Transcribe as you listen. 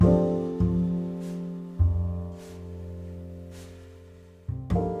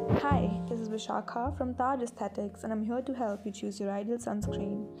Hi, this is Vishakha from Taj Aesthetics, and I'm here to help you choose your ideal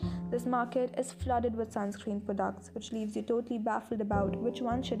sunscreen. This market is flooded with sunscreen products, which leaves you totally baffled about which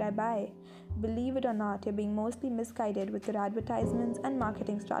one should I buy. Believe it or not, you're being mostly misguided with your advertisements and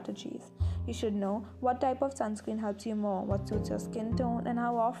marketing strategies. You should know what type of sunscreen helps you more, what suits your skin tone, and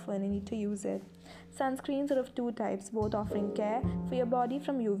how often you need to use it. Sunscreens are of two types, both offering care for your body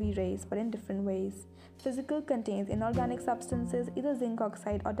from UV rays, but in different ways. Physical contains inorganic substances, either zinc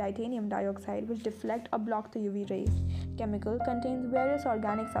oxide or titanium dioxide, which deflect or block the UV rays. Chemical contains various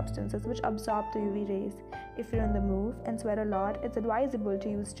organic substances which absorb the UV rays. If you're on the move and sweat a lot, it's advisable to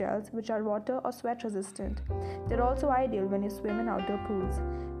use gels which are water or sweat resistant. They're also ideal when you swim in outdoor pools.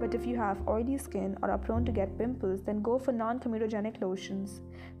 But if you have oily skin or are prone to get pimples, then go for non-comedogenic lotions.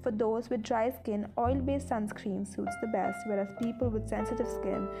 For those with dry skin, oil-based sunscreen suits the best, whereas people with sensitive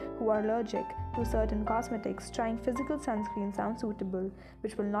skin who are allergic to certain cosmetics, trying physical sunscreen sounds suitable,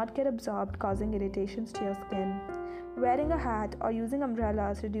 which will not get absorbed, causing irritations to your skin. Wearing a hat or using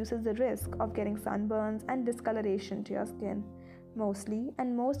umbrellas reduces the risk of getting sunburns and discoloration to your skin. Mostly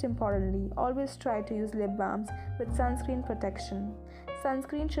and most importantly, always try to use lip balms with sunscreen protection.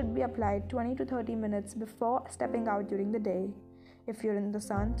 Sunscreen should be applied 20 to 30 minutes before stepping out during the day. If you're in the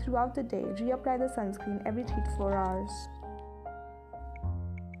sun throughout the day, reapply the sunscreen every 3 to 4 hours.